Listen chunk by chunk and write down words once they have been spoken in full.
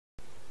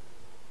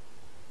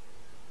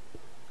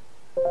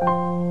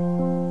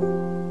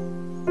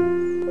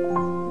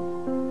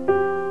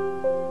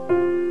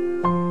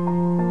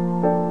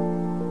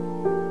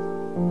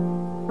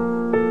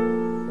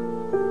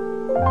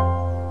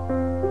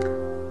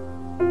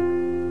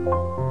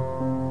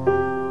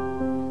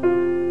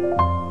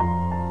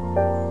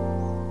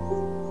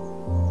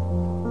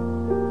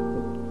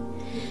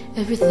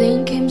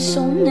Everything came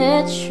so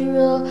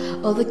natural,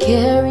 all the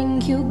caring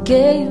you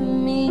gave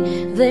me,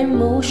 the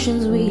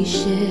emotions we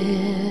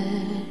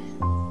shared.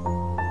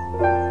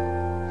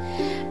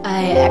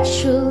 I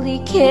actually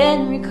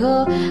can't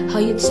recall how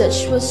your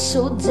touch was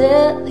so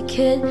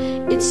delicate.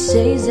 It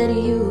says that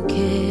you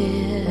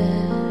care.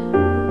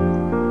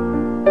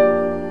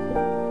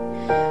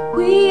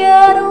 We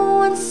had a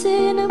once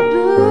in a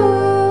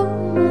blue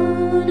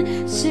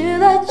moon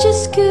till I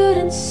just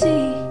couldn't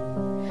see,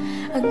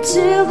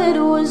 until it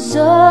was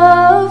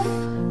off.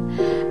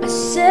 A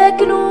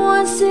second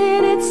once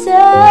in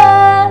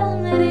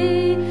eternity,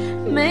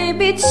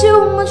 maybe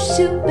too much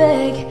to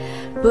beg,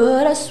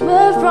 but I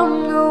swear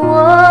from now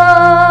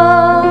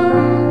on,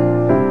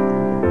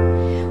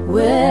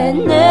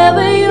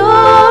 whenever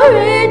you're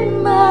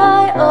in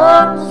my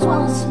arms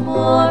once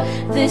more,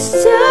 this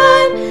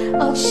time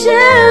I'll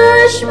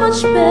cherish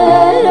much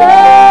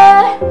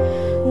better.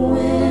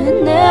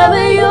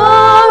 Whenever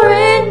you're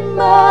in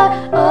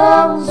my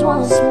arms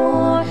once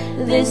more,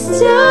 this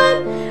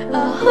time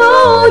I'll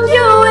hold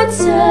you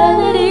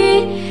eternity.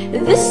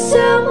 This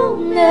time will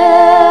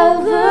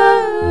never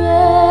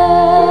end.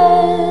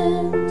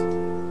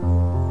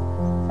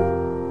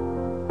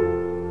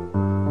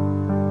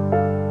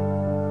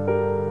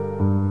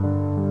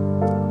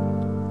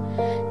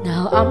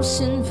 Now I'm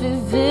seeing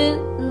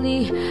vividly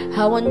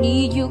how I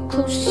need you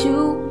close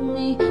to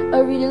me. I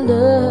really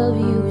love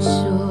you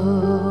so.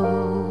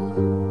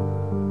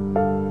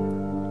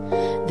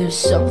 There's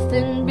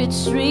something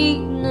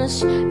between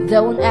us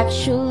that won't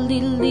actually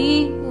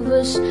leave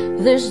us.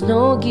 There's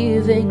no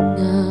giving up.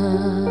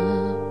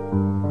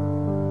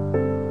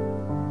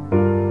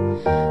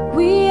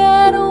 We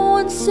had a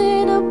once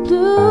in a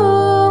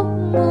blue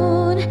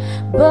moon,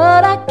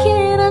 but I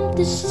can't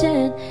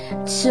understand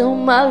till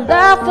my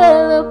life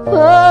fell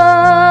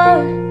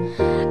apart.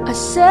 A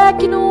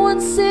second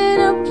once in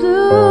a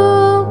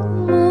blue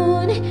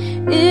moon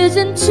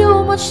isn't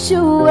too much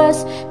to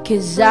ask,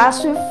 'cause I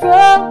swear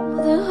from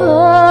the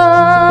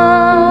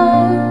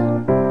heart,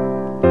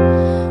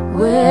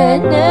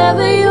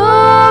 whenever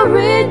you're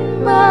in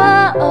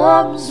my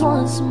arms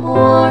once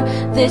more,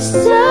 this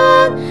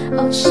time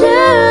I'll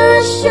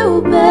cherish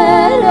you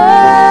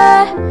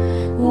better.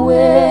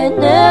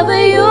 Whenever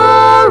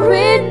you're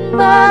in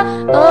my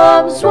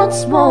arms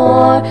once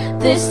more,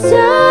 this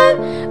time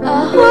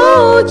I'll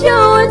hold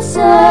you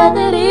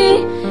eternity.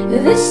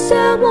 This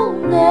time will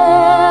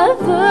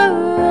never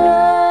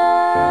end.